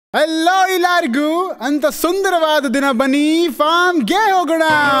Hello ಎಲ್ಲರಿಗೂ ಅಂತ ಸುಂದರವಾದ ದಿನ ಬನ್ನಿ ಫಾರ್ಮ್ಗೆ ಹೋಗೋಣ.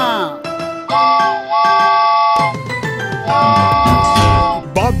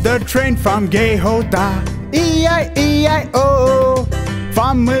 ಬಾಬ್ ದ ಟ್ರೈನ್ ಫಾರ್ಮ್ಗೆ ಹೋದ. E-I-E-I-O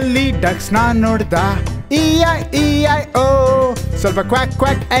ಫಾರ್ಮ್ ಅಲ್ಲಿ ಡಕ್ಸ್ ನಾ ನೋಡ್ದ. E-I-E-I-O ಸ್ವಲ್ಪ ಕ್ವಾಕ್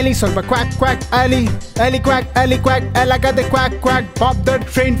ಕ್ವಾಕ್ ಅಲಿ, ಸ್ವಲ್ಪ quack quack Ali, Ali quack Ali quack ಎಲ್ಲಗದೆ quack quack. Bob the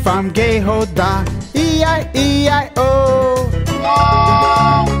train ಫಾರ್ಮ್ಗೆ ಹೋದ. E-I-E-I-O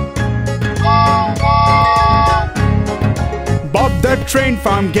ಬಾಬ್ ದ ಟ್ರೈನ್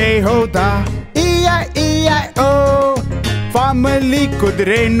ಫಾರ್ಮ್ಗೆ ಹೋದ. E-I-E-I-O ಫಾರ್ಮ್ ಅಲ್ಲಿ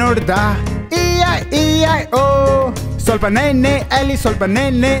ಕುದುರೆ ನೋಡ್ದ. E-I-E-I-O ಸ್ವಲ್ಪ ನೆನೆ ಅಲಿ, ಸ್ವಲ್ಪ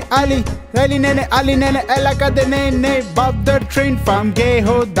ನೆನೆ ಅಲಿ, ಅಲಿ ನೆನೆ ಅಲಿ ನೆನೆ ಎಲ್ಲ ಕದೆ ನೆನೆ. ಬಾಬ್ ದ ಟ್ರೈನ್ ಫಾರ್ಮ್ಗೆ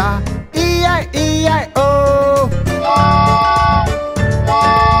ಹೋದ. E-I-E-I-O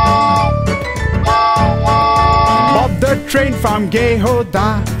ಬಾಬ್ ದ ಟ್ರೈನ್ ಫಾರ್ಮ್ಗೆ ಹೋದ.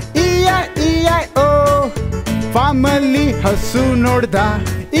 E-I-E-I-O ಫಾರ್ಮ್ ಅಲ್ಲಿ ಹಸು ನೋಡ್ದ.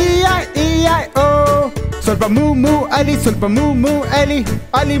 E-I-E-I-O ಸ್ವಲ್ಪ ಮೂ ಮೂ ಅಲಿ, ಸ್ವಲ್ಪ ಮೂ ಮೂ ಅಲಿ,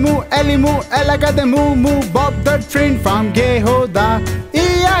 ಅಲಿ ಮೂ ಅಲಿ ಮೂ ಎಲ್ಲಗದೆ ಮೂ ಮೂ. ಬಾಬ್ ದ ಟ್ರೈನ್ ಫಾರ್ಮ್ಗೆ ಹೋದ.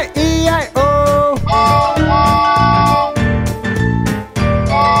 E-I-E-I-O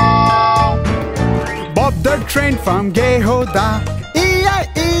ಬಾಬ್ ದ ಟ್ರೈನ್ ಫಾರ್ಮ್ಗೆ ಹೋದ.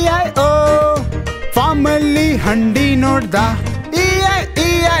 E-I-E-I-O ಫಾರ್ಮ್ ಅಲ್ಲಿ ಹಂಡಿ ನೋಡ್ದ.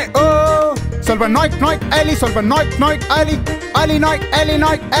 E-I-E-I-O ಸ್ವಲ್ಪ ನಾಯ್ಕ್ ನಾಯ್ಕ್ ಅಲಿ, ಸ್ವಲ್ಪ Naik Naik Ali, Ali Naik Ali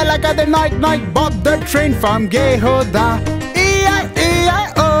Naik ಎಲ್ಲಗದೆ Naik Naik. Bob the train ಫಾರ್ಮ್ಗೆ ಹೋದ.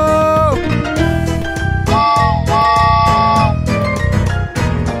 E-I-E-I-O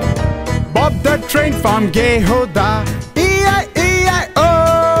ಬಾಬ್ ದ ಟ್ರೈನ್ ಫಾರ್ಮ್ಗೆ ಹೋದ. E-I-E-I-O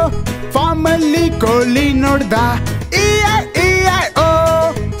ಫಾರ್ಮ್ ಅಲ್ಲಿ ಕೋಳಿ ನೋಡ್ದ. E-I-E-I-O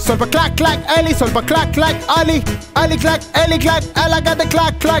ಸ್ವಲ್ಪ ಕ್ಲಾಕ್ ಕ್ಲಾಕ್ ಅಲಿ, ಸ್ವಲ್ಪ clock clock Ali, Ali clock Ali clock ಎಲ್ಲಗದೆ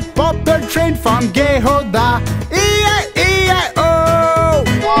clock clock. Bob the train ಫಾರ್ಮ್ಗೆ ಹೋದ. E-I-E-I-O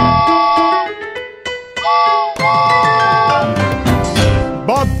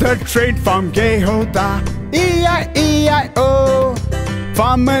ಬಾಬ್ ದ ಟ್ರೈನ್ ಫಾರ್ಮ್ಗೆ ಹೋದ. E-I-E-I-O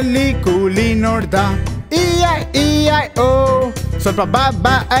ಫಾರ್ಮ್ ಅಲ್ಲಿ ಕೂಲಿ ನೋಡ್ದ. E-I-E-I-O ಸ್ವಲ್ಪ ಬಾ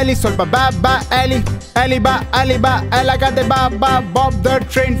ಬಾ ಅಲಿ, ಸ್ವಲ್ಪ ಬಾ ಬಾ ಅಲಿ, ಅಲಿ ಬಾ ಅಲಿ ಬಾ ಎಲ್ಲಗದೆ ಬಾ ಬಾ. ಬಾಬ್ ದ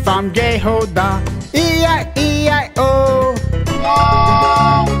ಟ್ರೈನ್ ಫಾರ್ಮ್ಗೆ ಹೋದ. E-I-E-I-O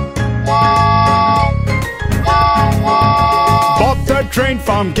ಬಾಬ್ ದ ಟ್ರೈನ್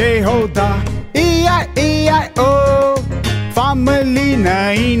ಫಾರ್ಮ್ಗೆ ಹೋದ. E-I-E-I-O ಫಾರ್ಮ್ ಅಲ್ಲಿ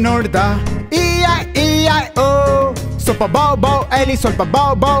ನಾಯಿ ನೋಡ್ದ. E-I-E-I-O ಸ್ವಲ್ಪ ಬಾವ್ ಬಾವ್ ಅಲಿ, ಸ್ವಲ್ಪ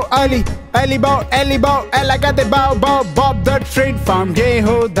ಬಾವ್ ಬಾವ್ Ali, Ali ಬಾವ್ Ali ಬಾವ್ ಎಲ್ಲಗದೆ ಬಾವ್ ಬಾವ್. Bob the train ಫಾರ್ಮ್ಗೆ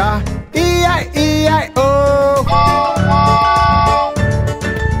ಹೋದ. E-I-E-I-O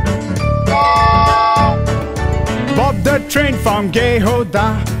ಬಾಬ್ ದ ಟ್ರೈನ್ ಫಾರ್ಮ್ಗೆ ಹೋದ.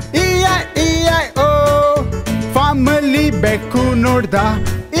 E-I-E-I-O ಫಾರ್ಮ್ ಅಲ್ಲಿ ಬೆಕ್ಕು ನೋಡ್ದ.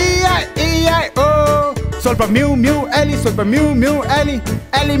 E-I-E-I-O ಸ್ವಲ್ಪ ಮ್ಯೂ ಮ್ಯೂ ಅಲಿ, ಸ್ವಲ್ಪ mu mu Ali,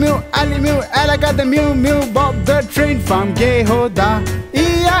 Ali mu Ali mu ಎಲ್ಲಗದೆ mu mu. Bob the train ಫಾರ್ಮ್ಗೆ ಹೋದ.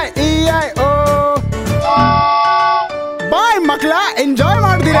 E-I-E-I-O ಬಾಯ್ ಮಕ್ಳ, ಎಂಜಾಯ್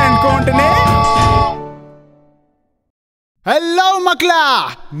ಮಾಡ್ತೀರ ಅನ್ಕೊಂತೀನಿ. ಹಲೋ ಮಕ್ಳ,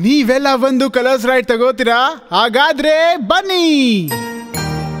 ನೀವೆಲ್ಲ ಒಂದು ಕಲರ್ಸ್ ರೈಡ್ ತಗೋತೀರಾ? ಹಾಗಾದ್ರೆ ಬನ್ನಿ.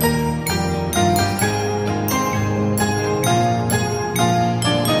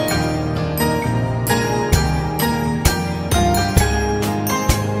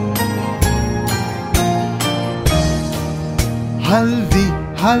 ಹಲ್ದಿ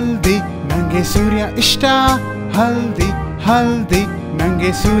ಹಲ್ದಿ ನಂಗೆ ಸೂರ್ಯ ಇಷ್ಟ. ಹಲ್ದಿ ಹಲ್ದಿ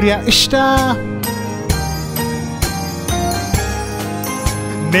ನಂಗೆ ಸೂರ್ಯ ಇಷ್ಟ.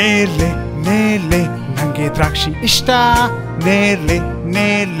 ನೇರ್ಲೆ ನೇರ್ಲೆ ನಂಗೆ ದ್ರಾಕ್ಷಿ ಇಷ್ಟ. ನೇರ್ಲೆ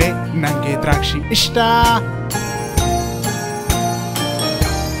ನೇರ್ಲೆ ನಂಗೆ ದ್ರಾಕ್ಷಿ ಇಷ್ಟ.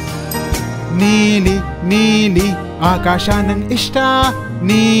 ನೀಲಿ ನೀಲಿ ಆಕಾಶ ನಂಗೆ ಇಷ್ಟ.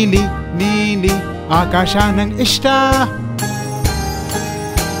 ನೀಲಿ ನೀಲಿ ಆಕಾಶ ನಂಗೆ ಇಷ್ಟ.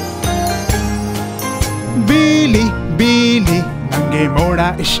 ಬೀಲಿ ಬೀಲಿ ನಂಗೆ ಮೋಡ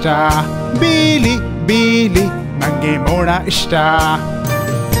ಇಷ್ಟ. ಬೀಲಿ ಬೀಲಿ ನಂಗೆ ಮೋಡ ಇಷ್ಟ.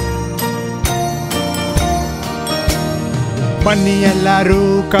 ಬನ್ನಿ ಎಲ್ಲರೂ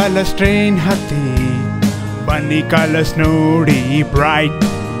ಕಲರ್ಸ್ ಟ್ರೈನ್ ಹತ್ತಿ. ಬನ್ನಿ ಕಲರ್ಸ್ ನೋಡಿ ಬ್ರೈಟ್.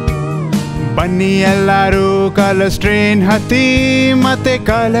 ಬನ್ನಿ ಎಲ್ಲರೂ ಕಲರ್ಸ್ ಟ್ರೈನ್ ಹತ್ತಿ ಮತ್ತೆ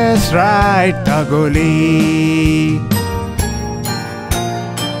ಕಲರ್ಸ್ ರೈಡ್ ತಗೋಲಿ.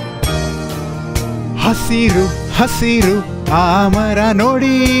 ಹಸಿರು ಹಸಿರು ಆ ಮರ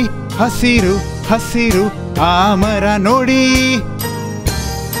ನೋಡಿ. ಹಸಿರು ಹಸಿರು ಆ ಮರ ನೋಡಿ.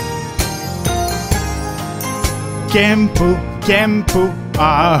 ಕೆಂಪು ಕೆಂಪು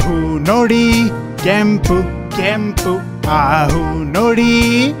ಆಹು ನೋಡಿ ಕೆಂಪು ಕೆಂಪು ಆಹು ನೋಡಿ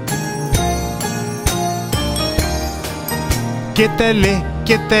ಕೆತ್ತಲೆ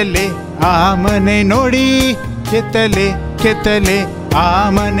ಕೆತ್ತಲೆ ಆ ಮನೆ ನೋಡಿ ಕೆತ್ತಲೆ ಕೆತ್ತಲೆ ಆ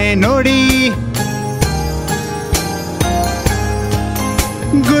ಮನೆ ನೋಡಿ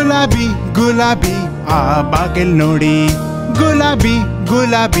ಗುಲಾಬಿ ಗುಲಾಬಿ ಆ ಬಾಗಿಲ್ ನೋಡಿ ಗುಲಾಬಿ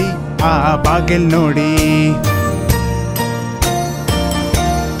ಗುಲಾಬಿ ಆ ಬಾಗಿಲ್ ನೋಡಿ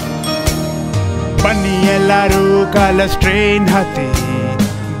ಬನ್ನಿ ಎಲ್ಲರೂ ಕಲರ್ಸ್ ಟ್ರೈನ್ ಹತ್ತಿ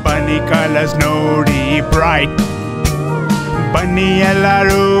ಬನ್ನಿ ಕಲರ್ಸ್ ನೋಡಿ ಬ್ರೈಟ್ ಬನ್ನಿ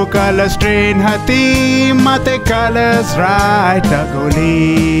ಎಲ್ಲರೂ ಕಲರ್ಸ್ ಟ್ರೈನ್ ಹತ್ತಿ ಮತ್ತೆ ಕಲರ್ಸ್ ರೈಡ್ ತಗೊಳ್ಳಿ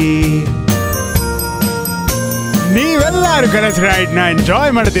ನೀವೆಲ್ಲರೂ ಕಲರ್ಸ್ ರೈಡ್ ನ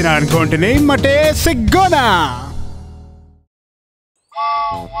ಎಂಜಾಯ್ ಮಾಡ್ತೀನ ಅನ್ಕೊಂತೀನಿ ಮತ್ತೆ ಸಿಗೋಣ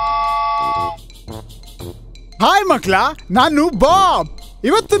ಹಾಯ್ ಮಕ್ಳ ನಾನು ಬಾಬ್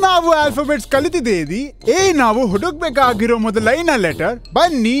ಇವತ್ತು ನಾವು ಆಲ್ಫಾಬೆಟ್ಸ್ ಕಲಿತಿದ್ದೇವೆ ನಾವು ಹುಡುಕ್ಬೇಕಾಗಿರೋ ಮೊದಲೈನ ಲೆಟರ್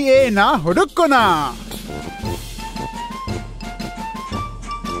ಬನ್ನಿ ಏನ ಹುಡುಕೋಣ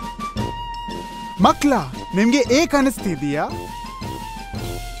ಮಕ್ಳ ನಿಮ್ಗೆ ಕಾಣಿಸ್ತಿದೀಯಾ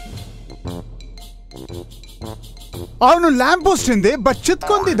ಅವನು ಲ್ಯಾಂಪ್ ಪೋಸ್ಟ್ ಹಿಂದೆ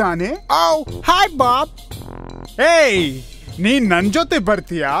ಬಚ್ಚಿತ್ಕೊಂಡಿದ್ದಾನೆ ಹಾಯ್ ಬಾಬ್ ಏಯ್ ನೀನ್ ನನ್ ಜೊತೆ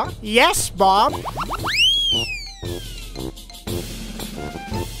ಬರ್ತೀಯಾ ಎಸ್ ಬಾಬ್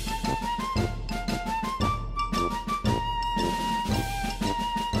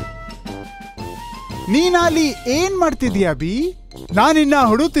ನೀನಲ್ಲಿ ಏನ್ ಮಾಡ್ತಿದ್ಯಾ ಬಿ ನಾನಿನ್ನ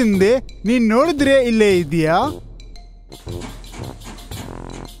ಹುಡುತಿಂದೆ ನೀನ್ ನೋಡಿದ್ರೆ ಇಲ್ಲೇ ಇದೀಯಾ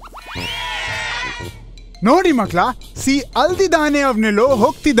ನೋಡಿ ಮಕ್ಳ ಸಿ ಅಲ್ದಿದ್ದಾನೆ ಅವನೆಲ್ಲೋ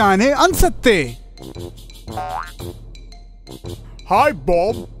ಹೋಗ್ತಿದ್ದಾನೆ ಅನ್ಸತ್ತೆ hi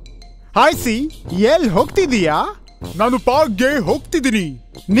Bob hi C L ಹೋಗ್ತಿದೀಯಾ ನಾನು ಪಾರ್ಕ್ಗೆ ಹೋಗ್ತಿದ್ದೀನಿ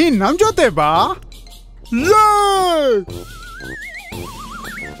ನೀನ್ ನಮ್ ಜೊತೆ ಬಾ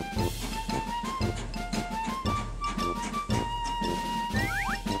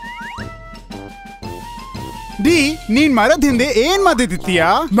ಡಿ ನೀನ್ ಮರದ ಹಿಂದೆ ಏನ್ ಮಾತಾಡ್ತೀಯಾ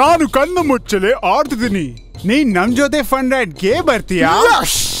ನಾನು ಕಣ್ಣು ಮುಚ್ಚಲೆ ಆಡ್ತಿದ್ದೀನಿ ನೀನ್ ನಮ್ ಜೊತೆ ಫನ್ ರೈಡ್ಗೆ ಬರ್ತೀಯಾ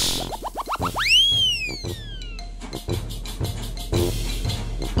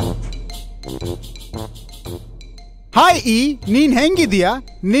ಹಾಯ್ ನೀನ್ ಹೆಂಗಿದೀಯಾ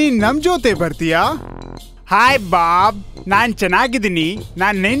ನೀನ್ ನಮ್ ಜೊತೆ ಬರ್ತೀಯಾ ಹಾಯ್ ಬಾಬ್ ನಾನ್ ಚೆನ್ನಾಗಿದ್ದೀನಿ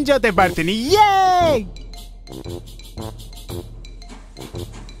ನಾನ್ ನಿನ್ ಜೊತೆ ಬರ್ತೀನಿ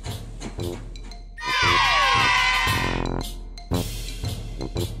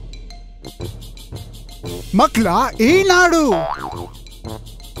ಮಕ್ಳ ಏನಾಡು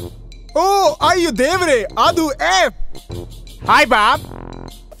ಓ ಅಯ್ಯೋ ದೇವ್ರೆ ಅದು F hi Bob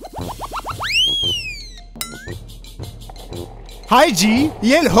hi G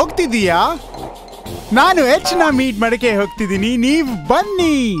L ಹೋಗ್ತಿದೀಯಾ ನಾನು ಎಚ್ ನ ಮೀಟ್ ಮಾಡಕ್ಕೆ ಹೋಗ್ತಿದ್ದೀನಿ ನೀವು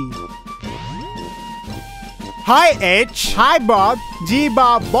ಬನ್ನಿ hi H hi Bob G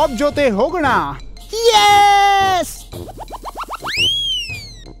Bob ಜೊತೆ ಹೋಗೋಣ ಯೆಸ್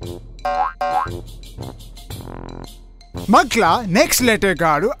ಮಕ್ಳ ನೆಕ್ಸ್ಟ್ ಲೆಟರ್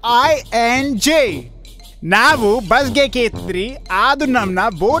ಗಾಡು INJ ನಾವು ಬಸ್ಗೆ ಕೇಳಿದ್ರಿ ಅದು ನಮ್ನ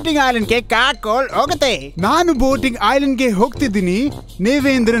ಬೋಟಿಂಗ್ ಐಲ್ಯಾಂಡ್ಗೆ ಕಾಡ್ಕೊಂಡು ಹೋಗುತ್ತೆ ನಾನು ಬೋಟಿಂಗ್ ಐಲ್ಯಾಂಡ್ಗೆ ಹೋಗ್ತಿದ್ದೀನಿ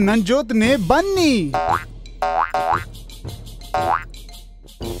ನೀವೇಂದ್ರೆ ನನ್ ಜೊತೆ ಬನ್ನಿ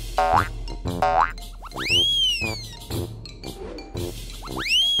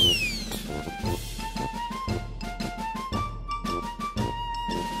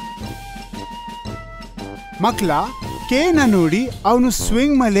ಮಕ್ಳ ಕೇನ ನೋಡಿ ಅವನು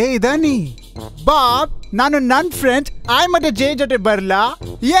ಸ್ವಿಂಗ್ ಮೇಲೆ ಇದ್ದಾನೆ ಬಾಬ್ ನಾನು ನನ್ ಫ್ರೆಂಡ್ ಆಯ್ ಮತ್ತೆ ಜೆ ಜೊತೆ ಬರ್ಲಾ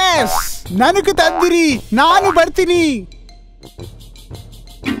ಎಸ್ ನನಗೆ ತಂದಿರಿ ನಾನು ಬರ್ತೀನಿ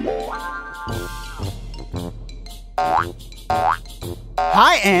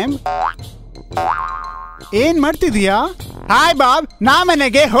ಹಾಯ್ ಎಮ್ ಏನ್ ಮಾಡ್ತಿದೀಯಾ ಹಾಯ್ ಬಾಬ್ ನಾ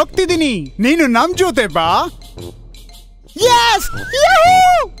ಮನೆಗೆ ಹೋಗ್ತಿದ್ದೀನಿ ನೀನು ನಮ್ ಜೊತೆ ಬಾ ಎಸ್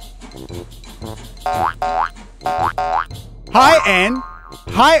ಹಾಯ್ ಎನ್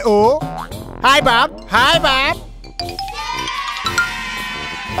ಹಾಯ್ ಓ hi Bob hi Bob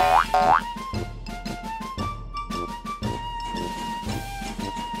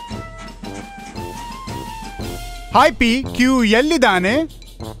hi P Q ಎಲ್ಲಿದ್ದಾನೆ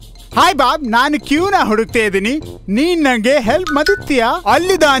ಹಾಯ್ ಬಾಬ್ ನಾನು ಕ್ಯೂನ ಹುಡುಕ್ತಾ ಇದ್ದೀನಿ ನೀನ್ ನಂಗೆ ಹೆಲ್ಪ್ ಮಾಡ್ತೀಯಾ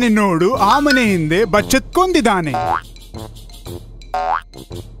ಅಲ್ಲಿದ್ದಾನೆ ನೋಡು ಆ ಮನೆ ಹಿಂದೆ ಬಚ್ಚತ್ಕೊಂಡಿದ್ದಾನೆ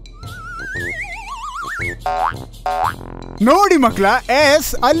ನೋಡಿ ಮಕ್ಳ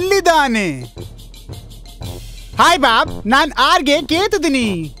ಎಸ್ ಅಲ್ಲಿದ್ದಾನೆ ಹಾಯ್ ಬಾಬ್ ನಾನ್ ಆರ್ಗೆ ಕೇಳ್ತಿದ್ದೀನಿ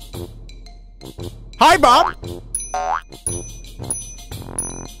ಹಾಯ್ ಬಾಬ್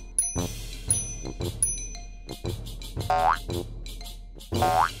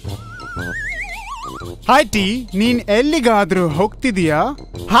ಹಾಯ್ ಟಿ, ನೀನ್ ಎಲ್ಲಿಗಾದ್ರೂ ಹೋಗ್ತಿದೀಯಾ?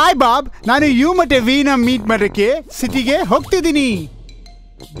 ಹಾಯ್ ಬಾಬ್, ನಾನು ಯು ಮತ್ತೆ ವಿನ ಮೀಟ್ ಮಾಡಕ್ಕೆ ಸಿಟಿಗೆ ಹೋಗ್ತಿದ್ದೀನಿ.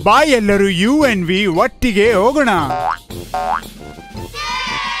 ಬಾಯ್, ಎಲ್ಲರೂ ಯು ಅಂಡ್ ವಿ ಒಟ್ಟಿಗೆ ಹೋಗೋಣ.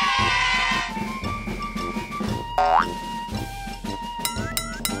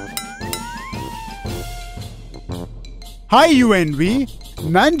 ಹಾಯ್ ಯು ಅಂಡ್ ವಿ,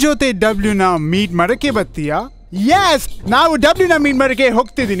 ನನ್ ಜೊತೆ ಡಬ್ಲ್ಯೂ ನ ಮೀಟ್ ಮಾಡಕ್ಕೆ ಬರ್ತೀಯಾ? ಎಸ್, ನಾವು ಡಬ್ಲ್ಯೂ ನ ಮೀಟ್ ಮಾಡಕ್ಕೆ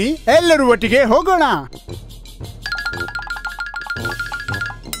ಹೋಗ್ತಿದ್ದೀನಿ. ಎಲ್ಲರೂ ಒಟ್ಟಿಗೆ ಹೋಗೋಣ.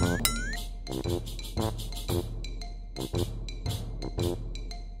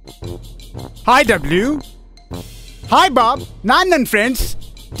 Hi W. ಹಾಯ್ ಬಾಬ್, ನಾನ್ ನನ್ನ ಫ್ರೆಂಡ್ಸ್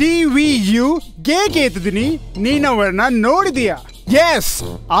TVU ಕೇಳ್ತಿದ್ದೀನಿ. ನೀನು ಅವರನ್ನ ನೋಡಿದೀಯಾ? ಎಸ್,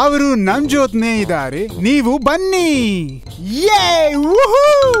 ಅವರು ನಮ್ ಜೊತೆನೇ ಇದ್ದಾರೆ. ನೀವು ಬನ್ನಿ. ಯೇ ವುಹೂ!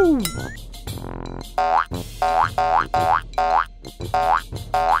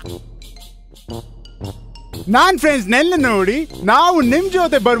 ನಾನ್ ಫ್ರೆಂಡ್ಸ್ನೆಲ್ಲ ನೋಡಿ ನಾವು ನಿಮ್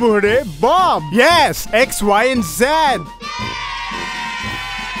ಜೊತೆ ಬರ್ಬಹುದೇ ಬಾಬ್? S, XYZ.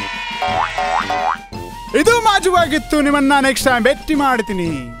 ಇದು ಮಾಜುವಾಗಿತ್ತು. ನಿಮ್ಮನ್ನ ನೆಕ್ಸ್ಟ್ ಟೈಮ್ ಭೇಟಿ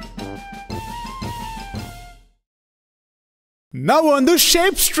ಮಾಡ್ತೀನಿ. ನಾವೊಂದು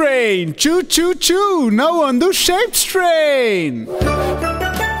ಶೇಪ್ ಸ್ಟ್ರೈನ್. ಚೂ ಚೂ ಚೂ, ನಾವೊಂದು ಶೇಪ್ ಸ್ಟ್ರೈನ್.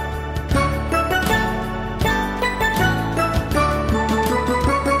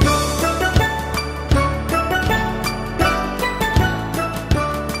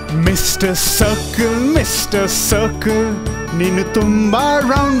 ಮಿಸ್ಟರ್ ಸರ್ಕಲ್, ನೀನು ತುಂಬಾ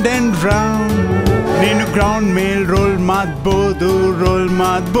ರೌಂಡ್ ಅಂಡ್ ರೌಂಡ್. ನೀನು ಗ್ರೌಂಡ್ ಮೇಲ್ ರೋಲ್ ಮಾಡ್ಬೋದು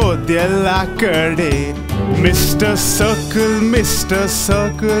ಎಲ್ಲ ಕಡೆ. ಮಿಸ್ಟರ್ ಸರ್ಕಲ್,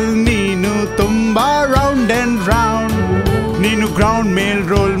 ನೀನು ತುಂಬಾ ರೌಂಡ್ ಅಂಡ್ ರೌಂಡ್. ನೀನು ಗ್ರೌಂಡ್ ಮೇಲ್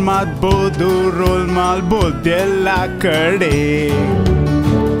ರೋಲ್ ಮಾಡ್ಬೋದು ಎಲ್ಲ ಕಡೆ.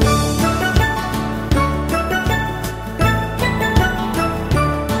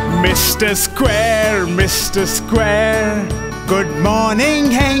 Mister square, good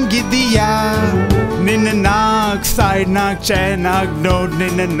morning, ಹೆಂಗಿದೀಯಾ? ನಿನ್ನ ನಾಕ್ ಸೈಡ್ ನಾಕ್ ಚೆನ್ನಾಗ್ ನೋಡ್,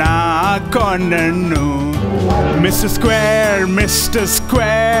 ನಿನ್ನ ನಾಕ್ ಕಾರ್ನರ್ನು. Mister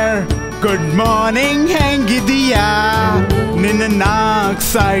square, good morning, ಹೆಂಗಿದೀಯಾ? ನಿನ್ನ ನಾಕ್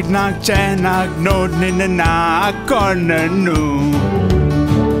ಸೈಡ್ ನಾಕ್ ಚೆನ್ನಾಗ್ ನೋಡ್, ನಿನ್ನ ನಾಕ್ ಕಾರ್ನರ್ನು.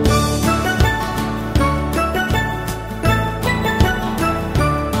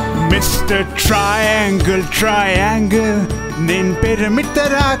 ಮಿಸ್ಟರ್ ಟ್ರಯಾಂಗಲ್, ನಿನ್ ಪಿರಮಿಡ್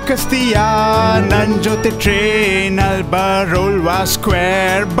ತರ ಕಸ್ತೀಯಾ? ನನ್ ಜೊತೆ ಟ್ರೈನಲ್ ಬರೋಲ್ವಾ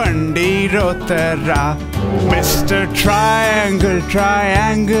ಸ್ಕ್ವೇರ್ ಬಂಡಿರೋ ತರ? ಮಿಸ್ಟರ್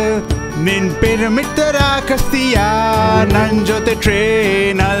ಟ್ರಯಾಂಗಲ್, ನಿನ್ ಪಿರಮಿಡ್ ತರ ಕಸ್ತೀಯಾ? ನನ್ ಜೊತೆ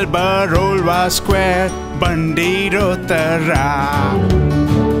ಟ್ರೈನಲ್ ಬರೋಲ್ವಾ ಸ್ಕ್ವೇರ್ ಬಂಡಿರೋ ತರ?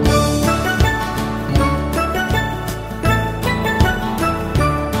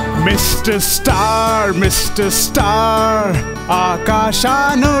 ಮಿಸ್ಟರ್ ಸ್ಟಾರ್, ಆಕಾಶ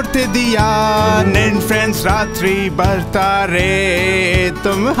ನೋಡ್ತಿದೀಯಾ? ನಿನ್ ಫ್ರೆಂಡ್ಸ್ ರಾತ್ರಿ ಬರ್ತಾರೆ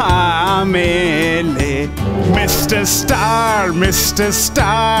ತುಮ್ ಆಮೇಲೆ. ಮಿಸ್ಟರ್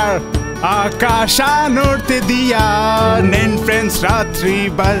ಸ್ಟಾರ್, ಆಕಾಶ ನೋಡ್ತಿದೀಯಾ? ನಿನ್ ಫ್ರೆಂಡ್ಸ್ ರಾತ್ರಿ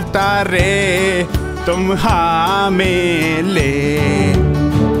ಬರ್ತಾರೆ ತುಮ್ ಆಮೇಲೆ.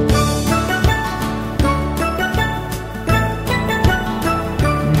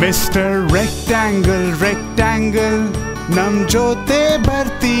 ಮಿಸ್ಟರ್ ರೆಕ್ಟ್ಯಾಂಗಲ್, ನಮ್ ಜೊತೆ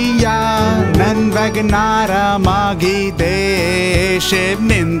ಬರ್ತೀಯಾ? ನನ್ ವ್ಯಾಗನ್ ಆರಾಮಾಗಿದೆ, ಶೇಪ್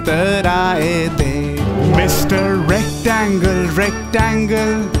ನಿಂತರ ಇದೆ. ಮಿಸ್ಟರ್ ರೆಕ್ಟ್ಯಾಂಗಲ್,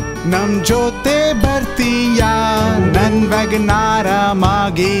 ನಮ್ ಜೊತೆ ಬರ್ತೀಯಾ? ನನ್ ವ್ಯಾಗನ್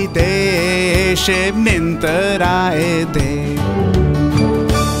ಆರಾಮಾಗಿದೆ, ಶೇಪ್ ನಿಂತರ ಇದೆ.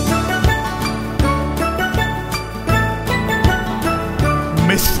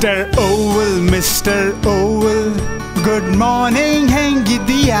 Mister Oval, good morning,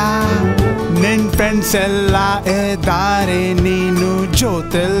 ಹೆಂಗಿದೀಯಾ? ನಿನ್ ಫ್ರೆಂಡ್ಸ್ ಎಲ್ಲ ಇದ್ದಾರೆ, ನೀನು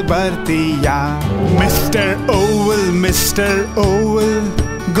ಜೊತೆಲ್ ಬರ್ತೀಯಾ? Mister Oval,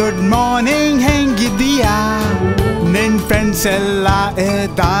 good morning, ಹೆಂಗಿದೀಯಾ? ನಿನ್ ಫ್ರೆಂಡ್ಸ್ ಎಲ್ಲ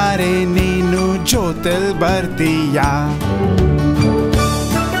ಇದ್ದಾರೆ, ನೀನು ಜೊತೆಲ್ ಬರ್ತೀಯಾ?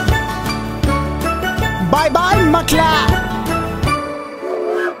 ಬಾಯ್ ಬಾಯ್ ಮಕ್ಳ.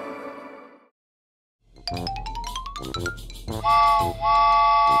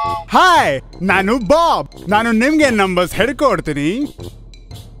 ಹಾಯ್, ನಾನು ಬಾಬ್. ನಾನು ನಿಮ್ಗೆ ನಂಬರ್ಸ್ ಹೇಳ್ಕೊಡ್ತೀನಿ.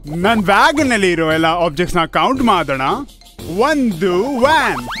 ನನ್ನ ವ್ಯಾಗನಲ್ಲಿ ಇರೋ ಎಲ್ಲ ಆಬ್ಜೆಕ್ಟ್ಸ್ ನ ಕೌಂಟ್ ಮಾಡೋಣ. 1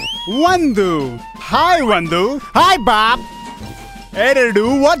 van, 1 hi, 1 hi Bob. 2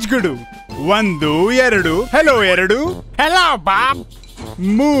 ವಾಚ್ಗಳು, 1 2 hello 2 hello Bob.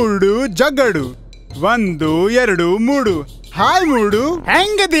 ಮೂಡು ಜಗಡು 1 2 3 ಹಾಯ್ ಮೂಡು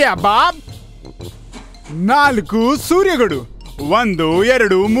ಹೆಂಗದಿಯಾ ಬಾಬ್ 4 ಸೂರ್ಯಗಡು 1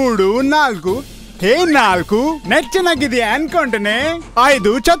 2 3 4 ಹೇ 4 ನೆಚ್ಚನಾಗಿದೆಯಾ ಅನ್ಕೊಂಡನೆ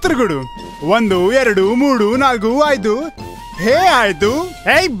 5 ಛತ್ರಗುಡು 1 2 3 4 5 ಹೇ 5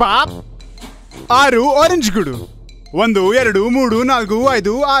 ಹೇ ಬಾಬ್ 6 ಆರೆಂಜ್ ಗುಡು 1 2 3 4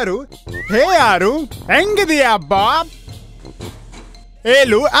 5 6 ಹೇ 6 ಹೆಂಗಿದೆಯಾ ಬಾಬ್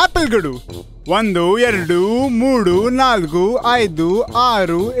 7 ಆಪಲ್ ಗಡು 1 2 3 4 5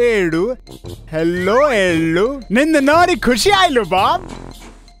 6 7 ಹೆಲ್ಲೋ ಎಳ್ಳು ನಿನ್ನ ನೋಡಿ ಖುಷಿ oil Bob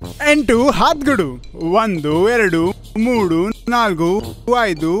 8 ಹಾತ್ಗಡು 1 2 3 4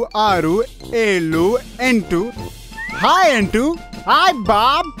 5 6 7 8 hi 8 hi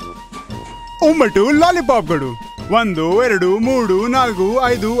Bob 9 ಲಾಲಿಪಾಪ್ಗಳು 1 2 3 4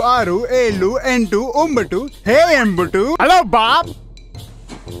 5 6 7 8 9 ಹೇ 8 ಹಲೋ ಬಾಬ್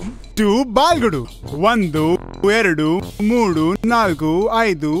 2 ಬಾಲ್ಗಡು 1 2 3 4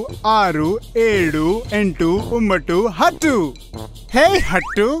 5 6 7 8 9 10 ಹೇ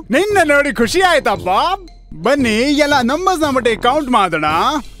 10 ನಿನ್ನ ನೋಡಿ ಖುಷಿ ಆಯ್ತಾ ಬಾಬ್ ಬನ್ನಿ ಎಲ್ಲ ನಂಬರ್ಸ್ ಮಟ್ಟಿ ಕೌಂಟ್ ಮಾಡೋಣ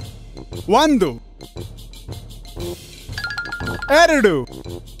 1 2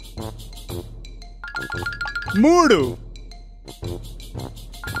 3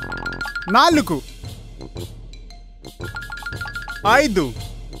 4 5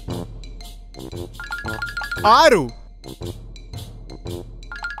 6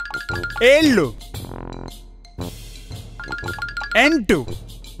 7 8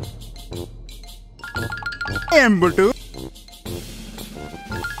 ಎಂಬುಟು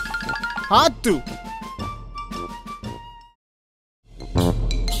 10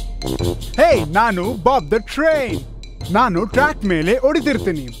 ಹೇ ನಾನು ಬಾಬ್ ದ ಟ್ರೈನ್ ನಾನು ಟ್ರ್ಯಾಕ್ ಮೇಲೆ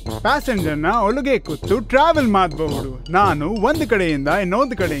ಓಡಿತಿರ್ತೀನಿ ಪ್ಯಾಸೆಂಜರ್ನ ಒಳಗೆ ಕೂತು ಟ್ರಾವೆಲ್ ಮಾಡಬಹುದು ನಾನು ಒಂದು ಕಡೆಯಿಂದ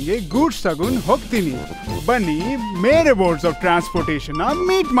ಇನ್ನೊಂದು ಕಡೆಗೆ ಗೂಡ್ಸ್ ತಗೊಂಡು ಹೋಗ್ತೀನಿ ಬನ್ನಿ ಬೇರೆ ಮೋಡ್ಸ್ ಆಫ್ ಟ್ರಾನ್ಸ್ಪೋರ್ಟೇಷನ್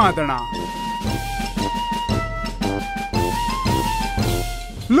ಮೀಟ್ ಮಾಡೋಣ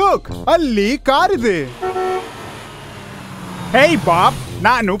ಲುಕ್ ಅಲ್ಲಿ ಕಾರ್ ಇದೆ ಹೇ ಬಾಬ್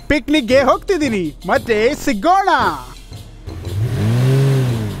ನಾನು ಪಿಕ್ನಿಕ್ಗೆ ಹೋಗ್ತಿದ್ದೀನಿ ಮತ್ತೆ ಸಿಗೋಣ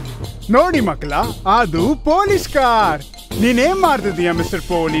ನೋಡಿ ಮಕ್ಕಳ ಅದು ಪೊಲೀಸ್ ಕಾರ್ ನೀನೇನ್ ಮಾಡ್ತಿದೀಯ ಮಿಸ್ಟರ್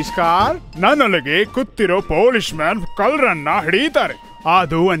ಪೊಲೀಸ್ ಕಾರ್ ನನ್ನೊಳಗೆ ಕೂತಿರೋ ಪೊಲೀಸ್ ಮ್ಯಾನ್ ಕಳ್ಳರನ್ನ ಹಿಡಿತಾರೆ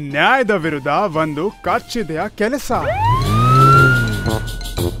ಅದು ಅನ್ಯಾಯದ ವಿರುದ್ಧ ಒಂದು ಕಚ್ಚಿದೆಯ ಕೆಲಸ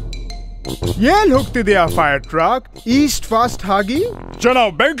ಎಲ್ಲಿ ಹೋಗ್ತಿದೆಯಾ ಫೈರ್ ಟ್ರಕ್ ಈಸ್ಟ್ ಫಾಸ್ಟ್ ಆಗಿ ಜನ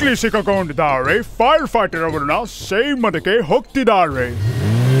ಬೆಂಕಿ ಸಿಕ್ಕೊಂಡಿದ್ದಾರೆ ಫೈರ್ ಫೈಟರ್ ಅವರನ್ನ ಸೇವ್ ಮಾಡೋಕೆ ಹೋಗ್ತಿದ್ದಾರೆ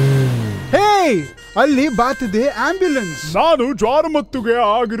ಹೇ ಅಲ್ಲಿ ಬಾತಿದೆ ಆಂಬ್ಯುಲೆನ್ಸ್ ನಾನು ಜ್ವಾರಮತ್ತುಗೆ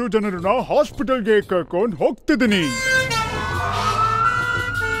ಆಗಿರೋ ಜನರನ್ನ ಹಾಸ್ಪಿಟಲ್ಗೆ ಕರ್ಕೊಂಡು ಹೋಗ್ತಿದ್ದೀನಿ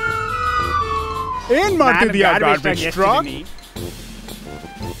ಏನ್ ಮಾಡ್ತಿದೀಯಾ ಗಾರ್ಬೇಜ್ ಟ್ರಕ್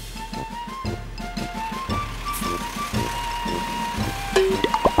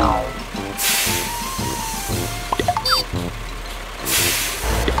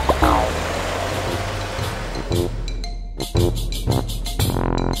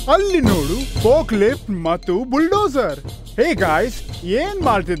ಅಲ್ಲಿ ನೋಡು ಫೋಕ್ ಲಿಫ್ಟ್ ಮತ್ತು ಬುಲ್ಡೋಸರ್ ಹೇ ಗಾಯ್ಸ್ ಏನ್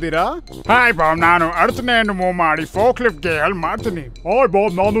ಮಾಡ್ತಿದ್ದೀರಾ ಹಾಯ್ ಬಾಬ್ ನಾನು ಅಡಚಣೆಯನ್ನು ಮೂವ್ ಮಾಡಿ ಫೋಕ್ ಲಿಫ್ಟ್ ಗೆ ಹೆಲ್ಪ್ ಮಾಡ್ತೀನಿ ಹಾಯ್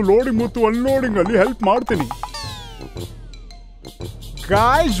ಬಾಬ್ ನಾನು ಲೋಡಿಂಗ್ ಮತ್ತು ಅನ್ಲೋಡಿಂಗ್ ಅಲ್ಲಿ ಹೆಲ್ಪ್ ಮಾಡ್ತೀನಿ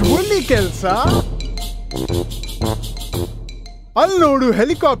ಗಾಯ್ಸ್ ಒಳ್ಳೆ ಕೆಲಸ ಅಲ್ಲಿ ನೋಡು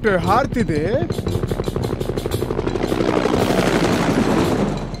ಹೆಲಿಕಾಪ್ಟರ್ ಹಾರ್ತಿದೆ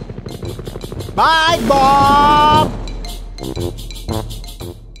ಬಾಯ್ ಬಾಬ್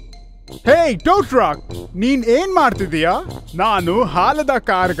ಹೇ ಟೋ ಟ್ರಕ್ ನೀನ್ ಏನ್ ಮಾಡ್ತಿದೀಯಾ ನಾನು ಹಾಲದ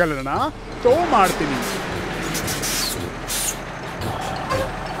ಕಾರ್ಗಳನ್ನ ಟೋ ಮಾಡ್ತೀನಿ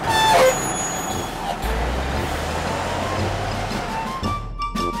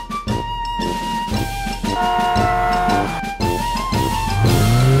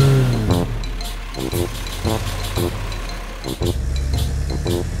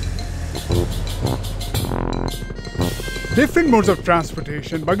ಡಿಫ್ರೆಂಟ್ ಮೋಡ್ಸ್ ಆಫ್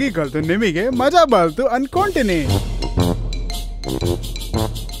ಟ್ರಾನ್ಸ್ಪೋರ್ಟೇಷನ್ ಬಗ್ಗೆ ಕಲ್ತು ನಿಮಗೆ ಮಜಾ ಬಂತು ಅನ್ಕೊಂತೀನಿ